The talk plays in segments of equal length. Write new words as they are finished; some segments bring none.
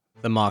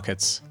The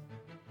markets.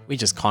 We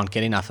just can't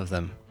get enough of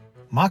them.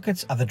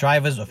 Markets are the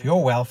drivers of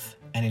your wealth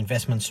and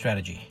investment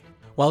strategy.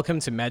 Welcome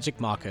to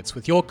Magic Markets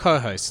with your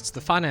co-hosts, the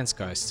Finance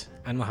Ghost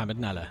and Mohammed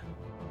Nalla.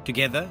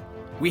 Together,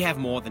 we have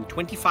more than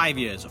 25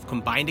 years of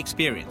combined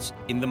experience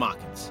in the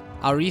markets.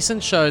 Our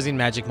recent shows in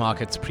Magic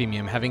Markets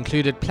Premium have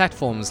included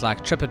platforms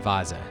like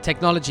TripAdvisor,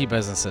 technology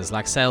businesses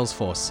like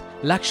Salesforce,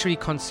 luxury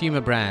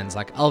consumer brands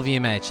like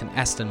LVMH and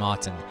Aston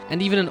Martin,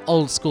 and even an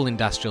old school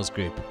industrials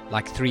group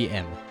like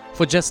 3M.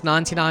 For just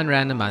 99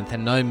 Rand a month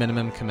and no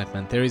minimum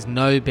commitment, there is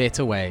no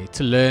better way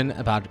to learn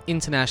about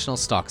international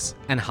stocks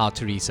and how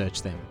to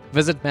research them.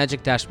 Visit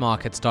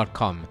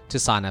magic-markets.com to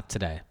sign up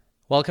today.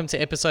 Welcome to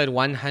episode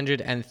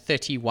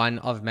 131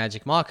 of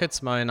Magic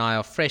Markets. Mo and I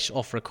are fresh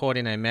off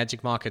recording a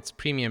Magic Markets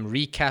Premium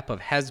recap of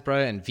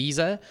Hasbro and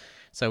Visa.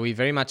 So we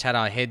very much had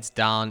our heads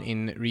down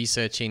in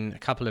researching a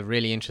couple of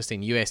really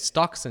interesting US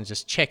stocks and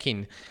just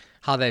checking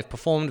how they've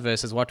performed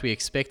versus what we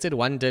expected.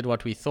 One did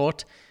what we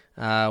thought.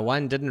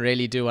 One didn't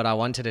really do what I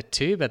wanted it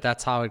to, but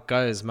that's how it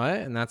goes, Mo,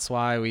 and that's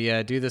why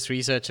we do this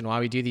research and why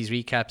we do these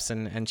recaps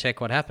and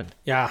check what happened.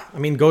 Yeah, I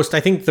mean, Ghost, I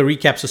think the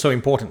recaps are so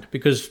important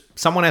because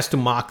someone has to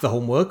mark the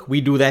homework.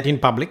 We do that in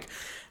public,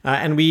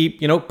 and we,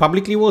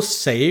 publicly will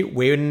say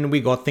when we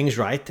got things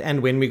right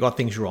and when we got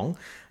things wrong,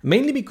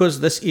 mainly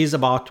because this is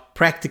about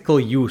practical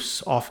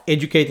use of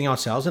educating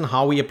ourselves and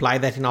how we apply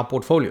that in our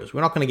portfolios.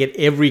 We're not going to get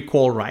every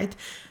call right,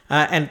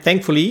 and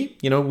thankfully,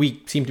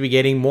 we seem to be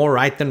getting more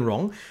right than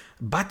wrong.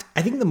 But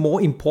I think the more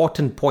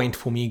important point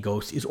for me,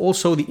 Ghost, is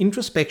also the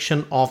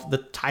introspection of the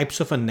types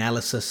of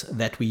analysis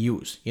that we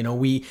use.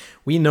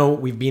 We know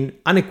we've been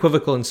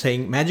unequivocal in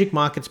saying Magic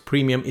Markets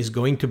Premium is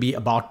going to be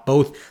about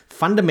both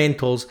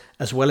fundamentals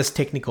as well as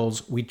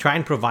technicals. We try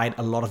and provide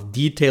a lot of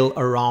detail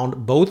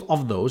around both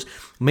of those,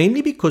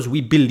 mainly because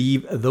we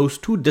believe those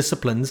two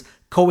disciplines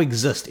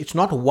coexist. It's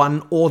not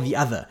one or the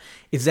other.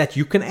 It's that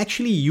you can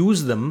actually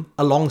use them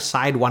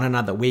alongside one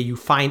another, where you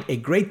find a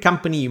great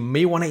company, you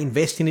may want to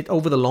invest in it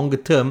over the longer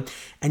term,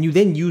 and you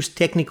then use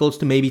technicals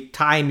to maybe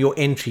time your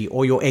entry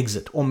or your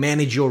exit or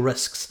manage your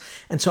risks.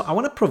 And so I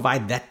want to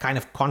provide that kind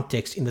of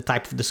context in the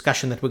type of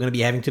discussion that we're going to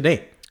be having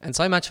today. And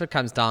so much of it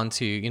comes down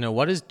to,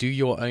 what does do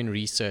your own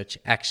research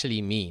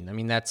actually mean? I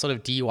mean, that sort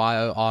of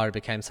DYOR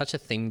became such a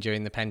thing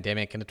during the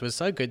pandemic, and it was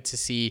so good to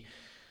see,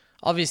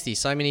 obviously,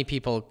 so many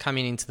people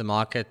coming into the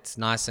market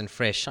nice and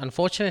fresh.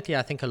 Unfortunately,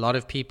 I think a lot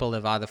of people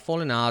have either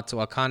fallen out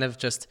or are kind of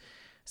just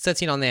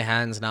sitting on their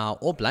hands now,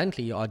 or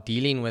bluntly are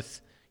dealing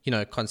with,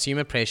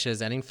 consumer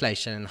pressures and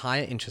inflation and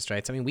higher interest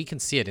rates. I mean, we can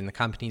see it in the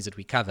companies that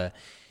we cover.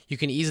 You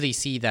can easily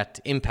see that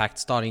impact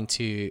starting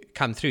to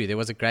come through. There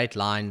was a great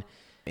line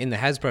in the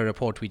Hasbro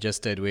report we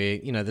just did where,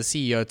 the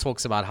CEO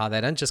talks about how they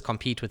don't just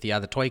compete with the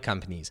other toy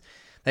companies.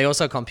 They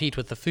also compete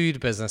with the food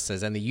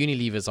businesses and the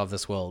Unilevers of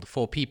this world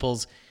for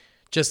people's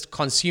just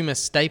consumer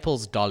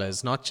staples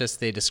dollars, not just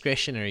their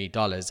discretionary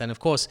dollars. And of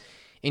course,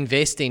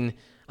 investing,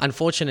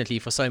 unfortunately,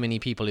 for so many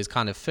people is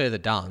kind of further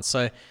down.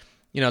 So,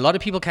 a lot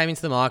of people came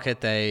into the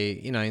market. They,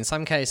 in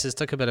some cases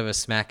took a bit of a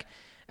smack.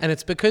 And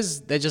it's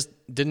because they just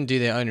didn't do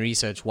their own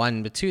research,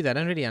 one. But two, they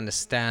don't really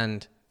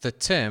understand the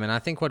term. And I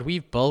think what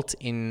we've built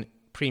in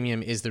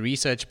Premium is the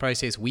research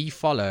process we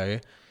follow.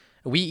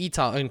 We eat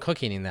our own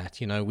cooking in that.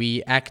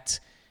 We act,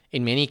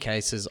 in many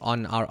cases,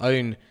 on our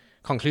own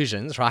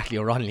conclusions, rightly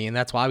or wrongly, and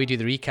that's why we do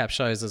the recap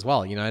shows as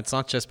well. It's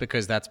not just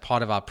because that's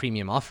part of our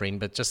premium offering,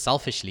 but just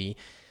selfishly,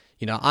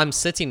 I'm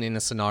sitting in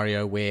a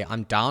scenario where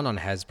I'm down on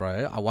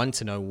Hasbro. I want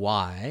to know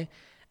why,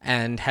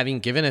 and having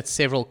given it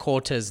several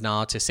quarters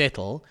now to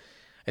settle,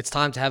 it's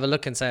time to have a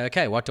look and say,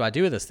 okay, what do I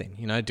do with this thing?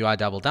 Do I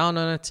double down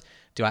on it?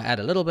 Do I add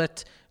a little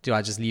bit? Do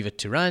I just leave it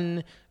to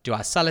run? Do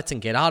I sell it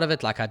and get out of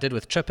it like I did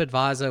with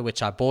TripAdvisor,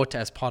 which I bought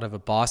as part of a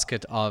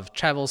basket of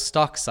travel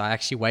stocks? I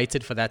actually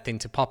waited for that thing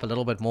to pop a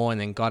little bit more and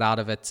then got out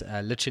of it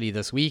literally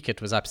this week.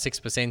 It was up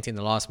 6% in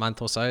the last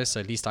month or so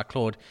at least I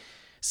clawed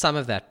some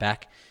of that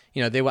back.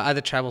 There were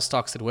other travel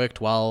stocks that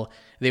worked well.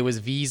 There was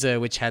Visa,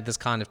 which had this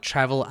kind of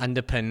travel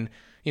underpin,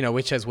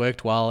 which has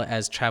worked well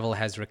as travel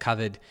has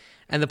recovered.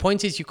 And the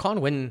point is, you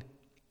can't win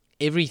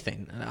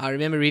everything. I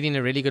remember reading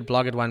a really good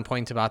blog at one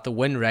point about the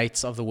win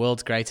rates of the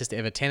world's greatest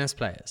ever tennis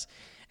players.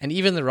 And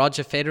even the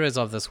Roger Federers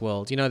of this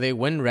world, their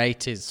win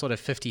rate is sort of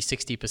 50,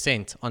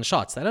 60% on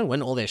shots. They don't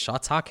win all their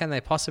shots. How can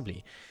they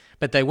possibly?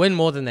 But they win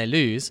more than they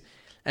lose.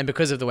 And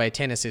because of the way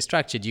tennis is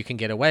structured, you can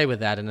get away with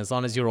that. And as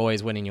long as you're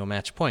always winning your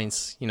match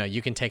points,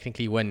 you can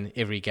technically win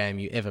every game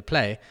you ever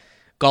play.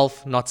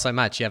 Golf, not so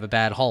much. You have a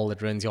bad hole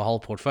that ruins your whole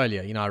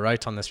portfolio. I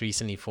wrote on this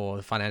recently for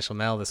the Financial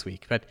Mail this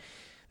week. But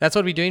that's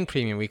what we do in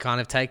Premium. We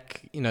kind of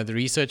take, the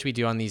research we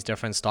do on these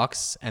different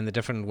stocks and the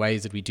different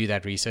ways that we do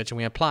that research, and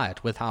we apply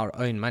it with our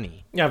own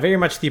money. Yeah, very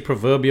much the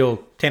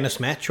proverbial tennis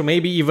match, or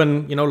maybe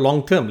even,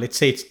 long term. Let's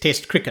say it's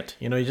test cricket.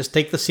 You just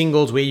take the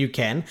singles where you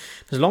can.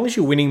 As long as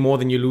you're winning more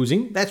than you're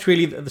losing, that's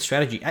really the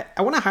strategy.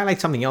 I want to highlight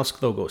something else,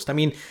 though, Ghost. I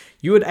mean,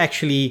 you had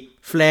actually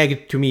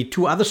flagged to me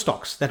two other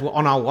stocks that were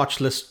on our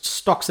watch list,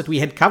 stocks that we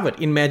had covered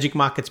in Magic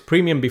Markets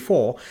Premium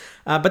before,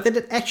 but that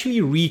had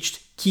actually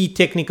reached key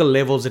technical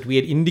levels that we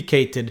had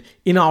indicated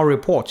in our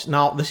reports.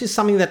 Now, this is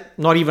something that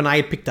not even I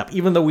had picked up,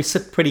 even though we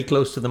sit pretty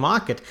close to the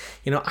market.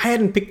 I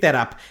hadn't picked that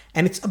up.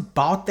 And it's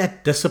about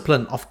that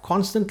discipline of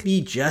constantly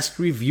just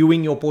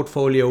reviewing your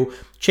portfolio,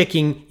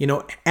 checking,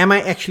 am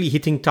I actually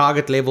hitting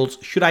target levels?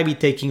 Should I be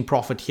taking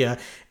profit here?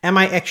 Am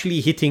I actually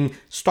hitting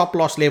stop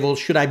loss levels?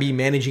 Should I be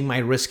managing my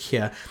risk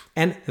here?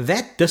 And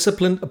that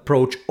disciplined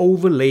approach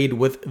overlaid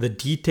with the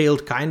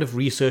detailed kind of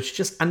research,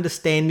 just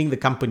understanding the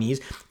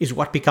companies, is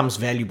what becomes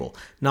valuable.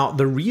 Now,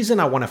 the reason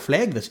I want to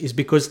flag this is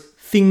because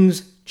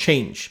things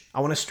change.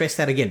 I want to stress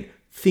that again.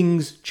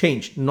 Things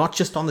change, not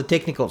just on the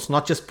technicals,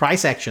 not just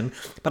price action,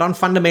 but on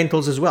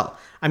fundamentals as well.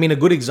 I mean, a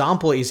good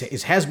example is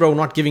Hasbro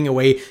not giving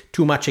away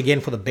too much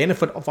again for the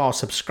benefit of our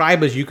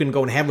subscribers. You can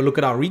go and have a look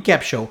at our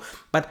recap show.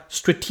 But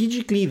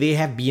strategically, there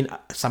have been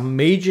some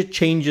major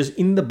changes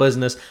in the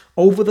business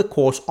over the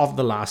course of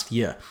the last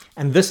year.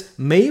 And this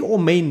may or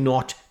may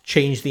not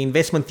change the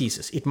investment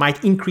thesis. It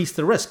might increase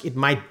the risk. It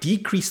might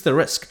decrease the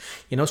risk.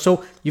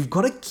 So you've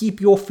got to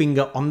keep your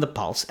finger on the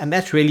pulse. And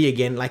that's really,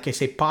 again, like I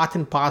say, part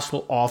and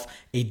parcel of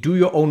a do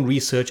your own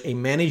research, a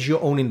manage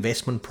your own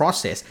investment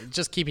process.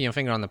 Just keeping your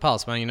finger on the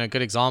pulse. Well, a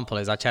good example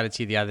is I chatted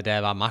to you the other day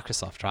about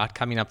Microsoft, right?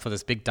 Coming up for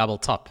this big double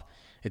top,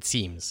 it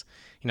seems.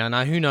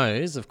 Now who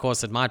knows? Of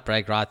course, it might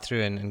break right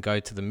through and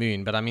go to the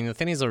moon. But the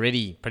thing is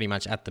already pretty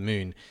much at the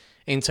moon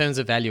in terms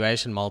of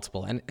valuation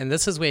multiple. And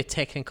this is where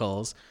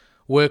technicals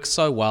work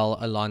so well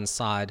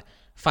alongside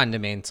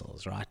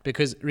fundamentals, right?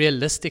 Because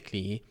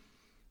realistically,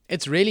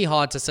 it's really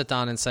hard to sit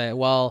down and say,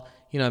 well,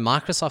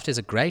 Microsoft is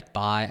a great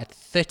buy at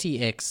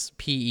 30x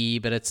PE,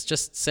 but it's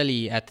just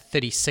silly at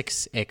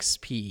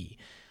 36x PE.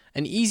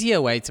 An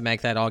easier way to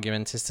make that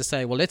argument is to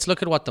say, well, let's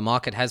look at what the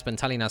market has been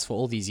telling us for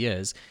all these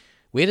years.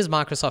 Where does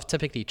Microsoft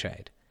typically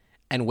trade?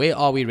 And where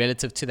are we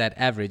relative to that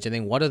average? And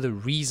then what are the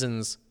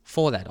reasons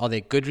for that? Are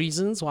there good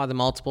reasons why the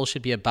multiple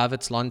should be above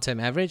its long-term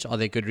average? Are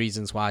there good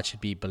reasons why it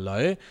should be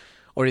below?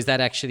 Or is that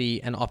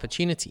actually an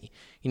opportunity?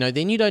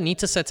 Then you don't need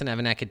to sit and have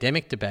an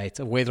academic debate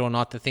of whether or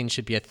not the thing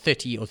should be at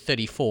 30 or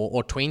 34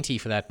 or 20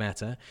 for that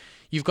matter.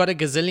 You've got a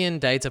gazillion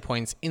data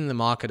points in the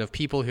market of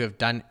people who have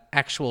done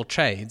actual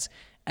trades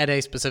at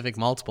a specific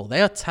multiple.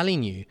 They are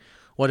telling you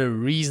what a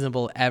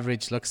reasonable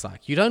average looks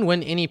like. You don't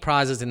win any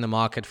prizes in the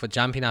market for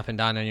jumping up and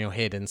down on your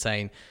head and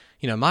saying,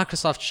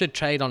 Microsoft should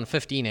trade on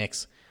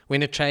 15x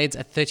when it trades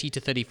at 30 to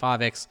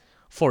 35x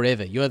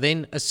forever. You're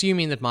then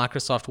assuming that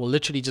Microsoft will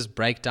literally just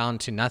break down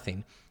to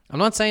nothing. I'm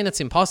not saying it's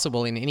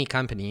impossible in any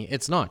company.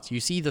 It's not. You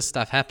see this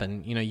stuff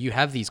happen. You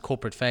have these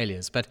corporate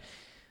failures, but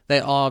they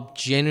are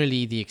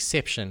generally the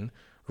exception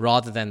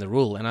rather than the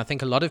rule. And I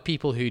think a lot of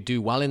people who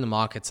do well in the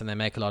markets and they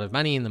make a lot of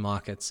money in the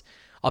markets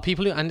are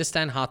people who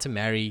understand how to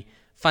marry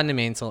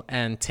fundamental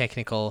and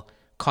technical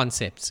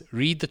concepts,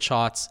 read the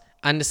charts,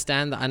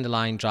 understand the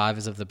underlying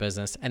drivers of the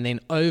business, and then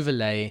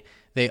overlay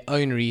their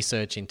own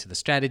research into the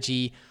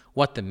strategy,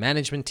 what the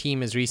management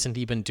team has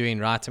recently been doing,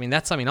 right?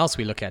 That's something else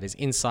we look at is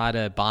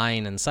insider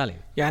buying and selling.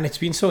 Yeah, and it's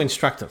been so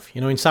instructive,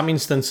 in some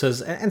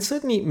instances, and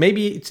certainly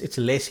maybe it's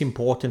less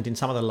important in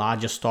some of the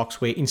larger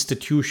stocks where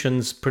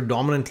institutions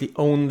predominantly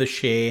own the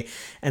share.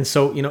 And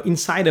so,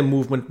 insider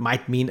movement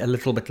might mean a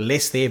little bit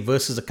less there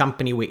versus a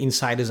company where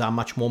insiders are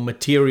much more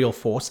material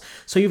force.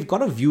 So you've got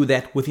to view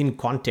that within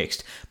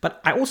context.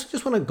 But I also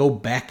just want to go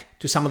back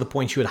to some of the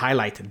points you had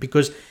highlighted,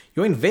 because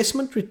your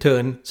investment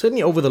return,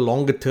 certainly over the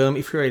longer term,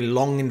 if you're a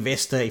long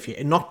investor, if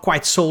you're not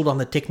quite sold on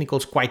the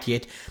technicals quite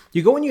yet,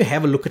 you go and you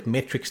have a look at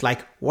metrics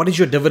like, what is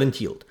your dividend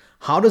yield?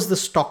 How does the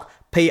stock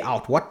pay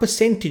out? What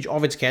percentage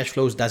of its cash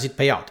flows does it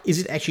pay out? Is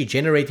it actually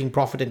generating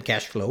profit and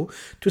cash flow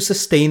to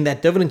sustain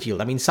that dividend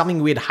yield?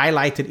 Something we had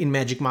highlighted in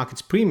Magic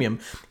Markets Premium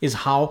is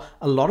how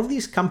a lot of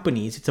these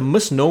companies, it's a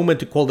misnomer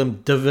to call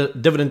them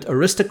dividend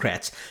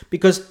aristocrats,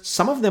 because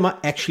some of them are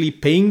actually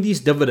paying these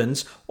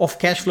dividends off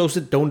cash flows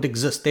that don't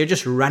exist. They're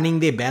just running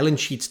their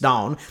balance sheets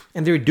down,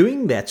 and they're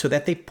doing that so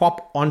that they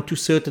pop onto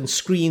certain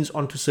screens,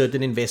 onto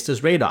certain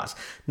investors' radars.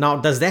 Now,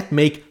 does that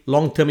make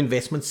long-term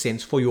investment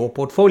sense for your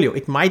portfolio?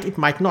 It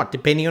might not,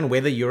 depending on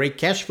whether you're a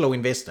cash flow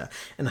investor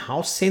and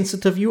how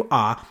sensitive you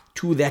are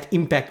to that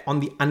impact on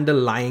the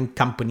underlying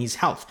company's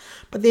health.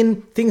 But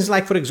then things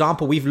like, for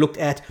example, we've looked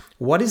at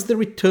what is the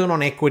return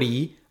on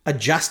equity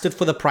adjusted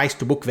for the price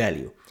to book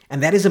value.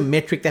 And that is a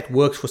metric that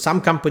works for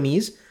some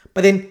companies,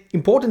 but then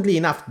importantly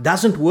enough,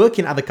 doesn't work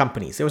in other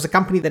companies. There was a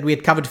company that we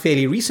had covered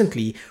fairly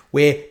recently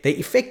where they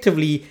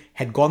effectively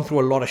had gone through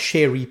a lot of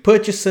share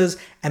repurchases,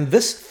 and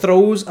this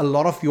throws a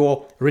lot of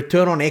your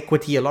return on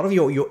equity, a lot of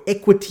your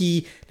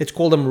equity, let's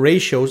call them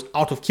ratios,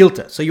 out of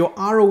kilter. So your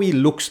ROE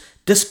looks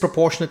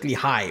disproportionately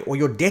high, or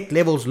your debt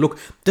levels look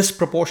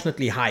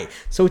disproportionately high.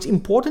 So it's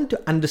important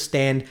to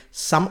understand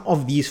some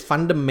of these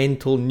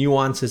fundamental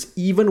nuances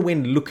even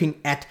when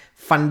looking at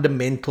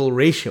fundamental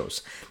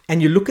ratios.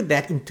 And you look at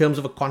that in terms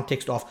of a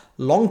context of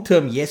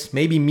long-term, yes,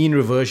 maybe mean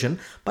reversion,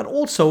 but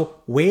also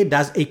where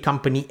does a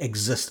company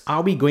exist?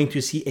 Are we going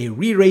to see a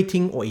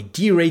re-rating or a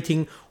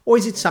de-rating, or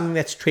is it something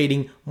that's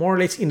trading more or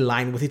less in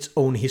line with its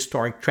own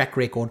historic track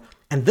record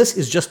And this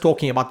is just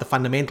talking about the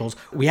fundamentals.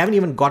 We haven't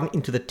even gotten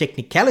into the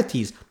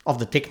technicalities of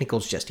the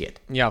technicals just yet.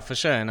 Yeah, for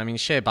sure. And I mean,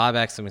 share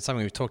buybacks, I mean,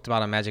 something we've talked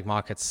about on Magic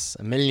Markets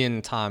a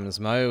million times,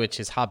 Mo, which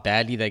is how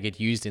badly they get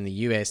used in the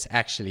US,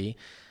 actually.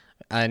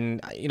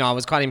 And, I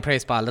was quite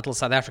impressed by a little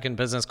South African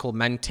business called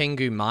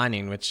Mantengu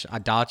Mining, which I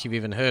doubt you've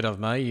even heard of,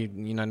 Mo.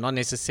 Not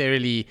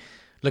necessarily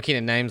looking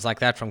at names like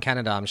that from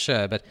Canada, I'm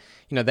sure. But,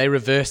 they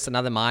reversed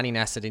another mining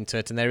asset into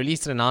it. And they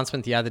released an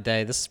announcement the other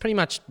day. This is pretty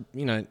much,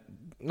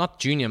 not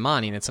junior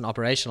mining. It's an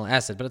operational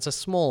asset, but it's a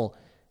small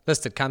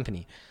listed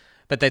company.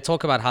 But they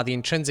talk about how the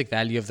intrinsic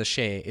value of the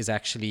share is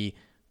actually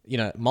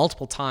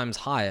multiple times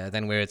higher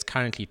than where it's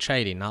currently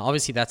trading. Now,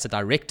 obviously, that's a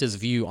director's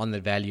view on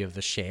the value of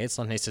the share. It's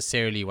not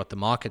necessarily what the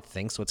market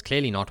thinks, so it's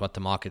clearly not what the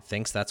market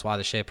thinks. That's why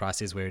the share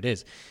price is where it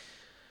is.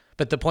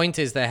 But the point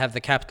is they have the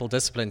capital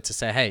discipline to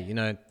say,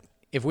 hey,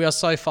 if we are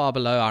so far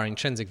below our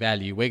intrinsic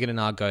value, we're going to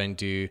now go and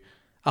do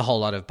a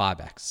whole lot of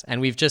buybacks.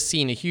 And we've just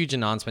seen a huge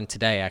announcement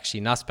today,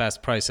 actually,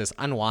 Naspers process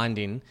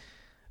unwinding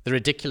the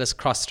ridiculous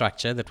cross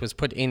structure that was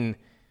put in.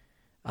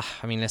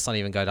 Let's not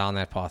even go down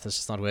that path. It's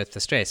just not worth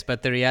the stress.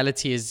 But the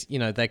reality is,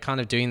 they're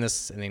kind of doing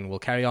this and then we'll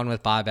carry on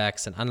with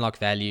buybacks and unlock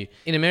value.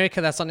 In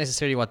America, that's not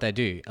necessarily what they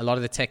do. A lot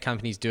of the tech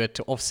companies do it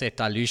to offset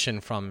dilution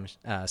from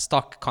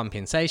stock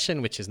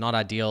compensation, which is not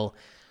ideal.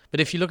 But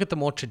if you look at the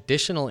more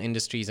traditional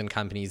industries and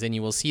companies, then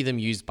you will see them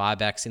use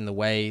buybacks in the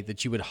way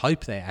that you would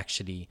hope they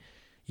actually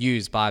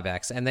use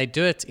buybacks. And they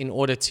do it in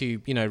order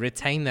to,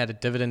 retain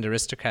that dividend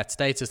aristocrat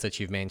status that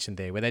you've mentioned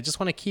there, where they just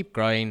want to keep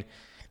growing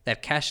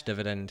that cash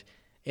dividend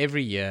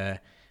every year,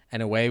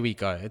 and away we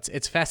go.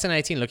 It's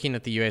fascinating looking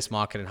at the US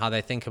market and how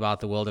they think about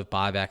the world of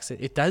buybacks.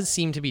 It does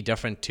seem to be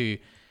different to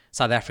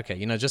South Africa.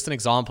 Just an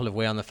example of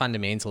where on the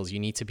fundamentals you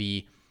need to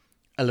be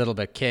a little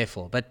bit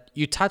careful. But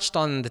you touched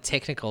on the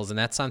technicals, and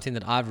that's something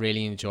that I've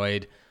really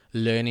enjoyed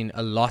learning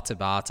a lot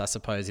about, I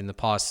suppose, in the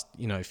past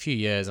few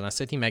years. And I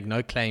certainly make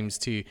no claims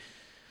to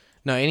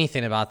know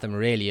anything about them,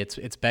 really.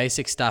 It's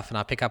basic stuff, and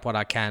I pick up what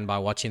I can by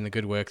watching the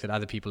good work that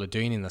other people are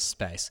doing in this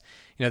space.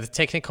 The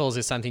technicals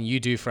is something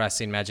you do for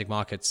us in Magic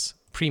Markets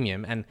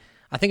Premium, and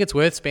I think it's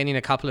worth spending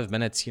a couple of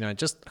minutes,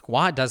 just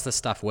why does this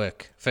stuff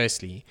work,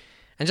 firstly,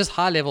 and just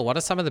high level, what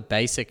are some of the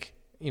basic,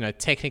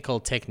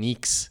 technical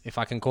techniques, if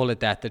I can call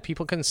it that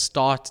people can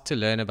start to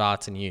learn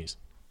about and use?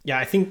 Yeah,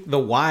 I think the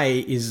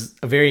why is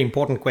a very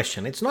important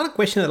question. It's not a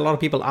question that a lot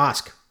of people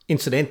ask,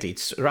 incidentally.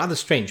 It's rather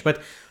strange,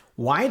 but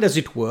why does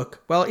it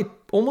work? Well, it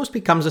almost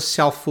becomes a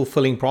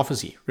self-fulfilling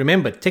prophecy.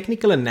 Remember,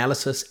 technical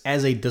analysis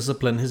as a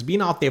discipline has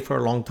been out there for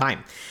a long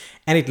time.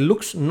 And it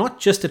looks not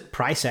just at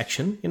price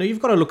action. You've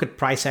got to look at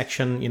price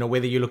action,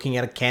 whether you're looking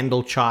at a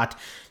candle chart.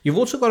 You've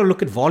also got to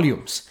look at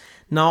volumes.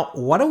 Now,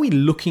 what are we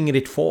looking at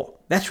it for?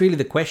 That's really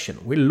the question.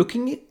 We're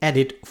looking at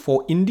it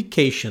for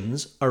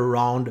indications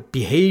around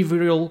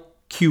behavioral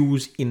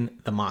cues in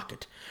the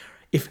market.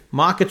 If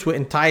markets were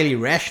entirely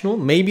rational,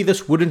 maybe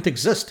this wouldn't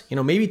exist.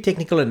 Maybe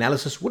technical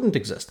analysis wouldn't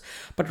exist.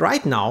 But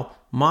right now,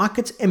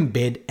 markets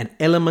embed an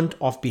element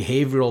of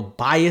behavioral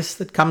bias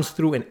that comes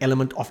through, an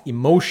element of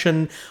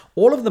emotion.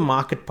 All of the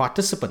market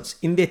participants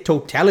in their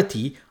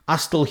totality are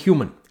still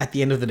human at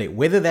the end of the day.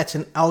 Whether that's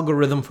an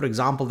algorithm, for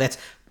example, that's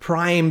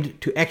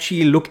primed to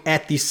actually look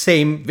at the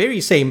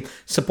very same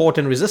support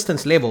and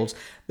resistance levels,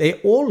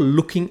 they're all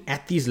looking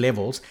at these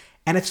levels.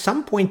 And at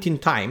some point in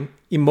time,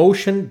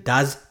 emotion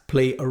does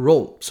play a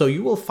role. So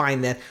you will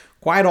find that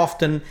quite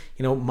often,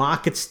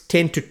 markets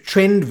tend to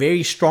trend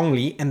very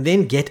strongly and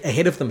then get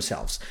ahead of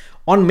themselves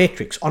on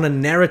metrics, on a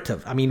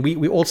narrative.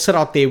 We all sit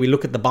out there, we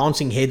look at the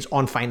bouncing heads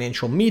on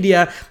financial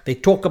media, they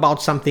talk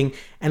about something,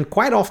 and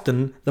quite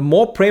often, the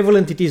more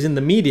prevalent it is in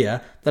the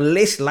media, the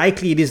less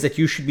likely it is that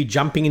you should be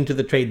jumping into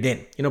the trade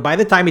then. By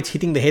the time it's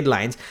hitting the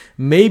headlines,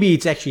 maybe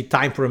it's actually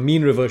time for a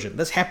mean reversion.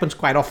 This happens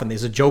quite often.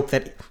 There's a joke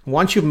that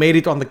once you've made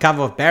it on the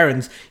cover of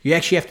Barron's, you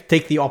actually have to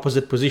take the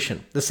opposite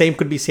position. The same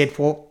could be said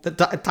for the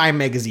Time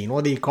magazine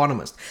or The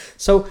Economist.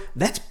 So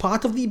that's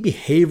part of the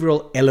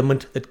behavioral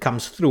element that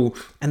comes through.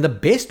 And the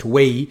best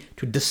way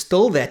to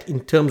distill that in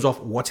terms of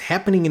what's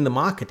happening in the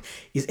market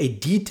is a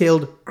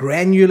detailed,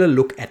 granular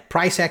look at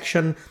price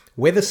action,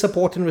 whether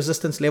support and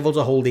resistance levels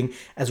are holding,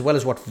 as well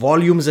as what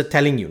volumes are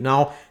telling you.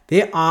 Now,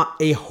 there are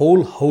a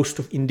whole host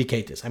of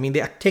indicators.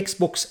 There are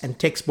textbooks and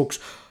textbooks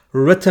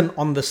written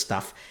on this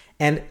stuff,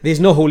 and there's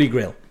no holy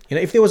grail.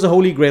 If there was a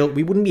holy grail,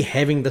 we wouldn't be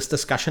having this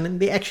discussion, and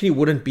there actually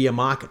wouldn't be a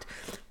market.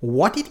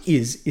 What it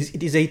is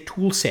it is a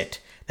tool set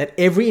that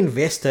every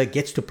investor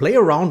gets to play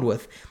around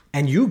with,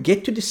 and you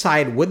get to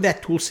decide with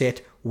that tool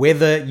set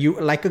whether you,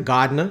 like a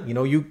gardener,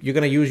 you're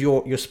going to use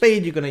your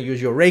spade, you're going to use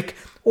your rake,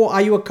 or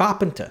are you a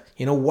carpenter?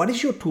 What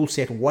is your tool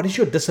set? What is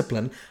your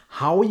discipline?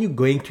 How are you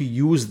going to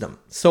use them?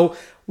 So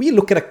we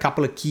look at a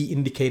couple of key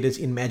indicators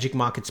in Magic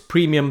Markets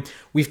Premium.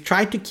 We've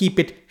tried to keep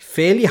it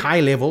fairly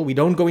high level. We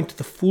don't go into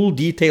the full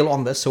detail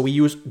on this. So we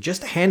use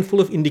just a handful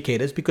of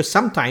indicators because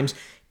sometimes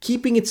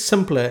keeping it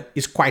simpler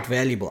is quite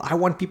valuable. I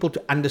want people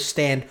to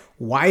understand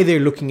why they're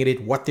looking at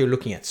it, what they're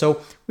looking at.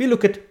 So we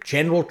look at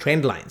general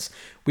trend lines.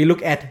 We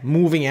look at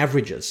moving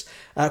averages.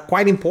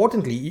 Quite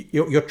importantly,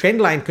 your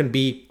trend line can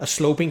be a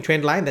sloping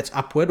trend line that's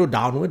upward or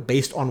downward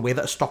based on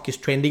whether a stock is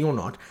trending or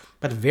not.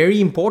 But very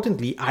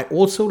importantly, I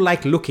also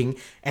like looking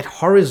at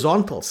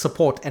horizontal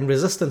support and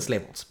resistance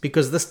levels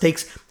because this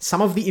takes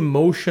some of the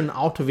emotion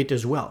out of it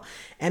as well.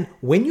 And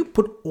when you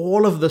put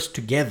all of this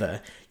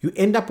together, you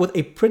end up with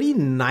a pretty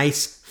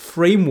nice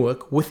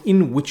framework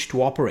within which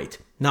to operate.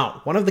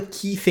 Now, one of the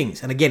key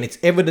things, and again, it's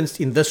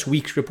evidenced in this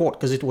week's report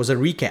because it was a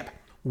recap.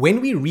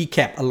 When we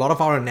recap a lot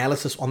of our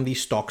analysis on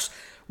these stocks,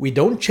 we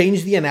don't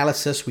change the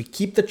analysis. We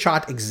keep the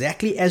chart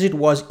exactly as it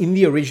was in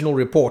the original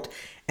report.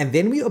 And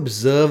then we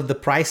observe the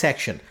price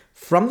action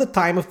from the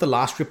time of the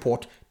last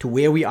report to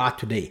where we are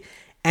today.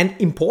 And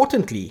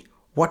importantly,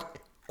 what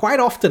quite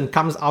often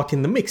comes out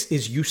in the mix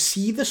is you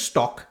see the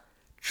stock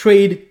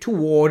trade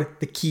toward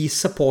the key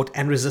support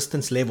and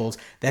resistance levels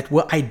that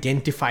were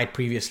identified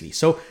previously.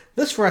 So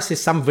this for us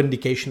is some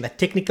vindication that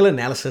technical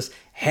analysis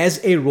has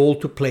a role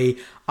to play.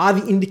 Are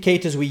the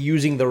indicators we're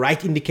using the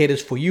right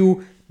indicators for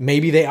you?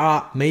 Maybe they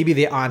are, maybe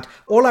they aren't.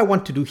 All I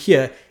want to do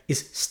here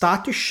is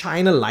start to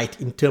shine a light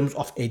in terms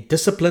of a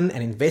discipline,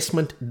 an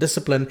investment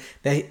discipline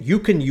that you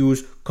can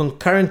use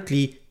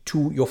concurrently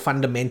to your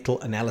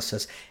fundamental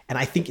analysis. And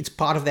I think it's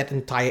part of that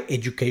entire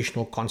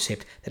educational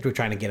concept that we're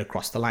trying to get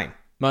across the line.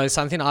 Mo,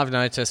 something I've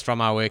noticed from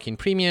our work in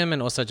Premium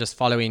and also just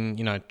following,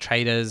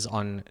 traders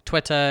on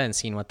Twitter and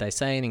seeing what they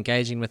say and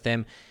engaging with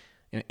them.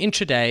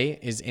 Intraday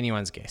is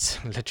anyone's guess,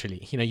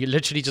 literally. You're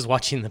literally just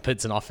watching the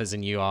bids and offers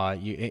and I'm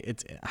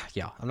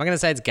not going to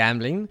say it's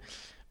gambling,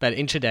 but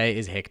intraday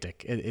is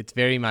hectic. It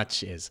very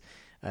much is.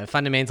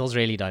 Fundamentals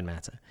really don't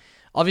matter.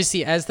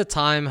 Obviously, as the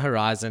time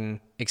horizon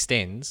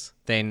extends,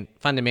 then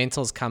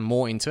fundamentals come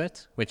more into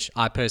it, which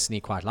I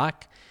personally quite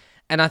like.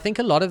 And I think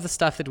a lot of the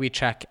stuff that we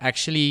track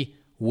actually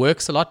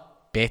works a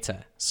lot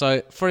better.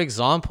 So, for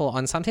example,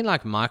 on something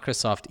like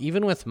Microsoft,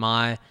 even with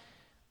my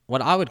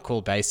what I would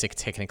call basic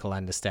technical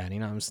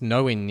understanding, I'm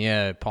nowhere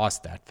near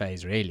past that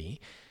phase really.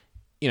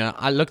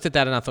 I looked at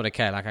that and I thought,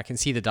 okay, I can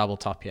see the double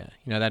top here.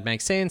 That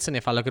makes sense. And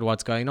if I look at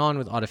what's going on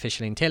with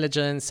artificial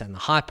intelligence and the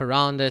hype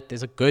around it,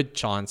 there's a good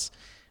chance,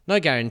 no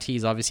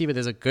guarantees obviously, but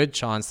there's a good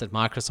chance that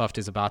Microsoft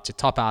is about to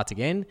top out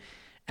again.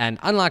 And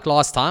unlike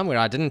last time where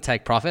I didn't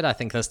take profit, I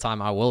think this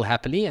time I will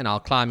happily, and I'll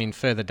climb in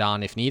further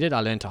down if needed. I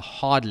learned a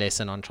hard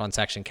lesson on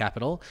transaction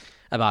capital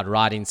about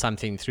riding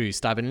something through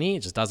stubbornly.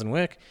 It just doesn't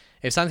work.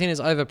 If something is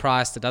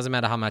overpriced, it doesn't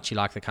matter how much you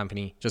like the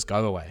company, just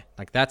go away.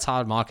 That's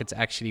how markets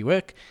actually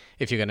work.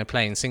 If you're going to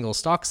play in single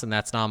stocks, and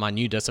that's now my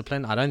new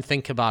discipline, I don't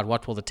think about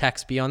what will the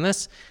tax be on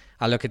this.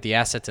 I look at the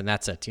asset and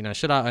that's it.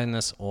 Should I own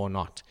this or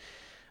not?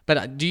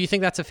 But do you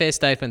think that's a fair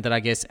statement that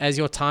I guess as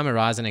your time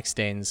horizon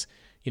extends,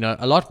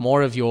 a lot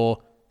more of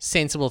your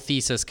sensible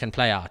thesis can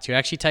play out? You're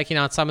actually taking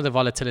out some of the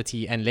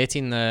volatility and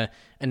letting the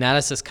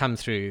analysis come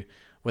through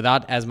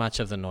without as much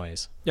of the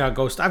noise. Yeah,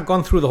 Ghost, I've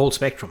gone through the whole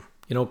spectrum.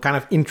 Kind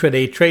of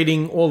intraday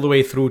trading all the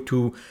way through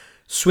to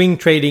swing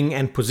trading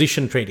and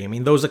position trading. I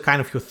mean, those are kind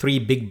of your three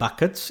big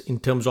buckets in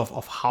terms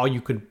of how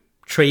you could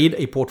trade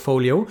a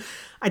portfolio.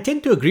 I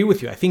tend to agree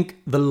with you. I think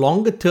the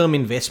longer term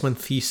investment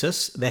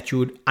thesis that you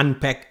would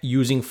unpack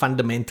using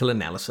fundamental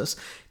analysis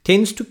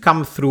tends to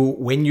come through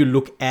when you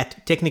look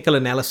at technical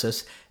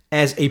analysis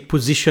as a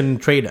position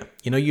trader.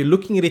 You're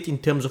looking at it in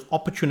terms of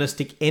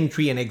opportunistic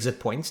entry and exit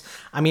points.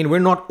 I mean, we're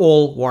not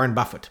all Warren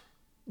Buffett.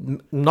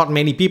 Not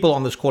many people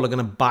on this call are going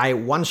to buy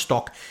one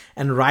stock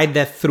and ride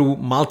that through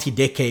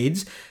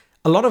multi-decades.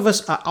 A lot of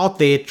us are out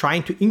there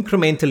trying to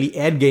incrementally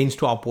add gains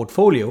to our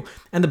portfolio.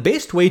 And the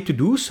best way to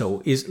do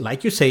so is,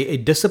 like you say, a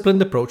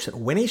disciplined approach that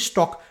when a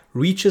stock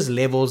reaches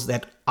levels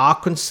that are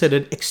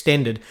considered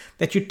extended,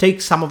 that you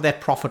take some of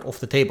that profit off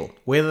the table,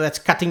 whether that's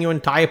cutting your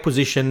entire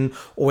position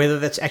or whether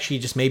that's actually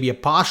just maybe a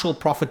partial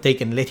profit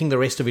take and letting the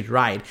rest of it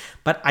ride.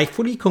 But I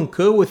fully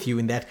concur with you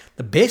in that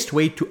the best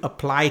way to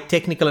apply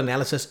technical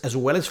analysis as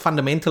well as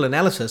fundamental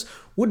analysis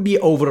would be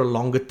over a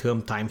longer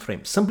term time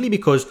frame, simply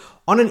because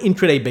on an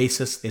intraday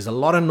basis, there's a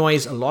lot of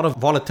noise, a lot of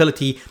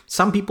volatility.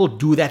 Some people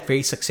do that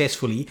very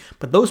successfully,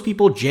 but those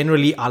people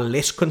generally are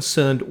less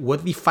concerned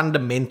with the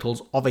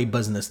fundamentals of a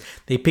business.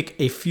 They pick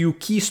a few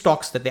key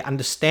stocks that they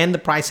understand the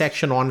price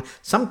action on.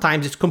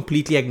 Sometimes it's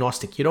completely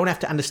agnostic. You don't have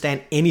to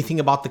understand anything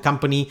about the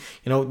company.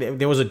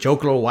 There was a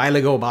joke a little while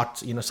ago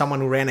about, someone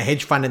who ran a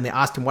hedge fund and they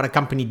asked him what a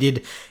company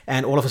did,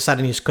 and all of a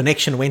sudden his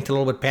connection went a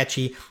little bit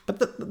patchy. But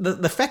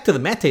the fact of the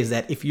matter is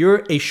that if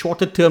you're a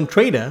shorter term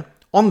trader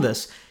on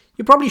this,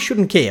 you probably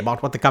shouldn't care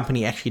about what the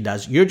company actually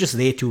does. You're just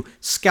there to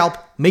scalp,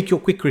 make your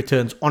quick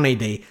returns on a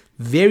day.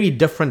 Very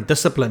different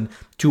discipline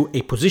to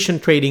a position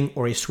trading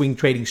or a swing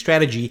trading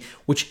strategy,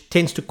 which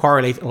tends to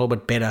correlate a little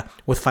bit better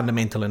with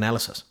fundamental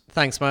analysis.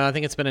 Thanks, Mo. I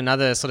think it's been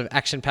another sort of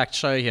action-packed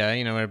show here.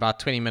 We're about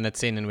 20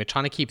 minutes in and we're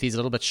trying to keep these a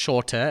little bit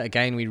shorter.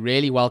 Again, we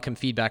really welcome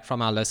feedback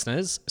from our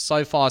listeners.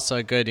 So far,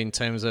 so good in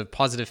terms of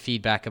positive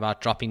feedback about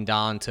dropping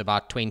down to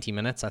about 20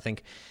 minutes. I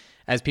think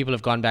as people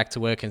have gone back to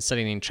work and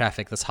sitting in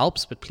traffic, this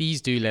helps. But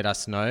please do let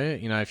us know.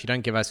 If you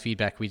don't give us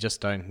feedback, we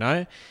just don't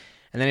know.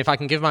 And then if I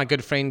can give my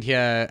good friend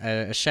here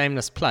a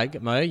shameless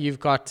plug, Mo, you've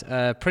got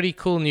a pretty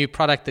cool new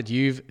product that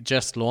you've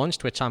just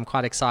launched, which I'm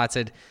quite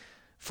excited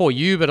for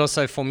you, but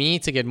also for me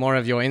to get more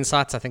of your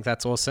insights. I think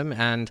that's awesome.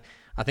 And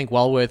I think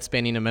well worth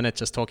spending a minute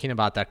just talking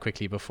about that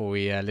quickly before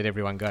we let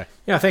everyone go.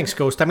 Yeah, thanks,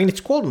 Ghost. I mean, it's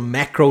called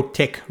Macro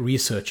Tech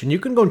Research, and you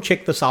can go and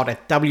check this out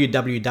at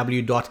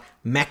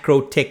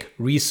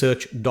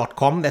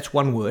www.macrotechresearch.com. That's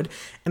one word.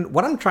 And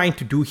what I'm trying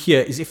to do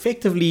here is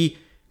effectively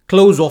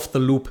close off the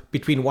loop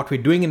between what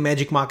we're doing in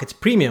Magic Markets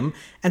Premium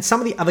and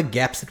some of the other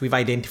gaps that we've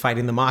identified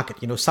in the market.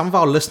 Some of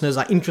our listeners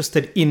are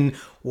interested in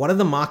what are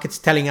the markets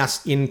telling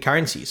us in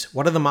currencies?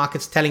 What are the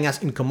markets telling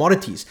us in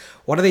commodities?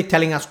 What are they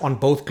telling us on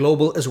both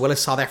global as well as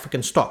South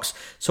African stocks?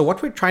 So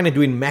what we're trying to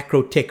do in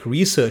Macro Tech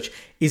Research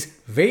is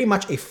very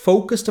much a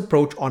focused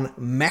approach on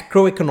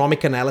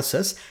macroeconomic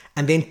analysis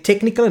and then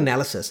technical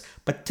analysis,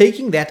 but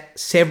taking that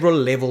several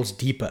levels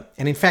deeper.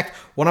 And in fact,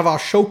 one of our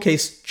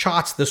showcase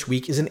charts this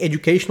week is an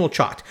educational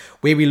chart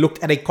where we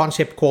looked at a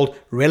concept called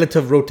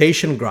relative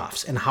rotation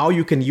graphs and how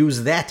you can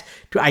use that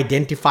to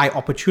identify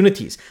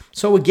opportunities.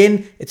 So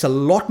again, it's a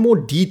lot more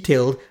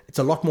detailed, it's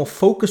a lot more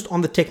focused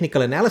on the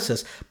technical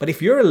analysis. But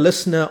if you're a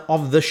listener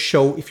of this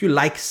show, if you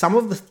like some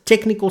of the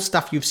technical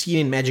stuff you've seen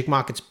in Magic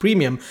Markets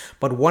Premium,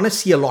 but want to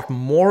see a lot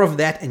more of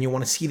that, and you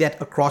want to see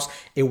that across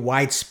a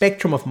wide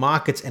spectrum of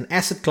markets and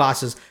asset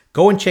classes,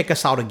 go and check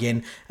us out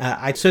again.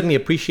 I'd certainly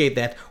appreciate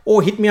that.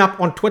 Or hit me up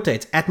on Twitter.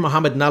 It's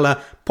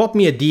 @MohammedNullah. Pop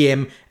me a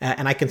DM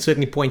and I can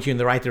certainly point you in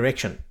the right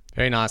direction.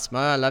 Very nice, Mo.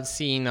 I love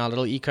seeing our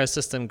little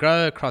ecosystem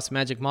grow across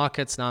Magic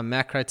Markets. Now,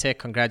 Macro Tech,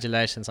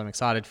 congratulations. I'm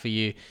excited for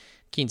you.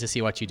 Keen to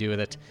see what you do with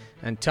it.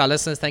 And to our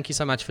listeners, thank you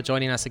so much for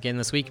joining us again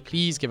this week.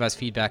 Please give us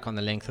feedback on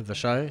the length of the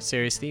show.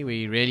 Seriously,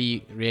 we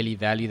really, really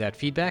value that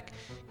feedback.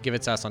 Give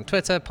it to us on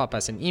Twitter, pop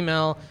us an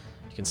email.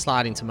 You can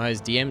slide into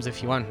Mo's DMs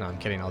if you want. No, I'm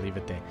kidding. I'll leave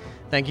it there.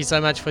 Thank you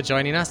so much for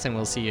joining us, and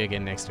we'll see you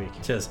again next week.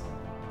 Cheers.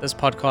 This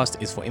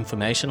podcast is for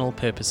informational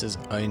purposes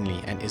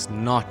only and is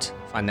not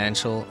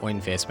financial or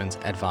investment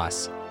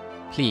advice.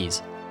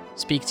 Please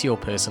speak to your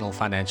personal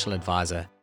financial advisor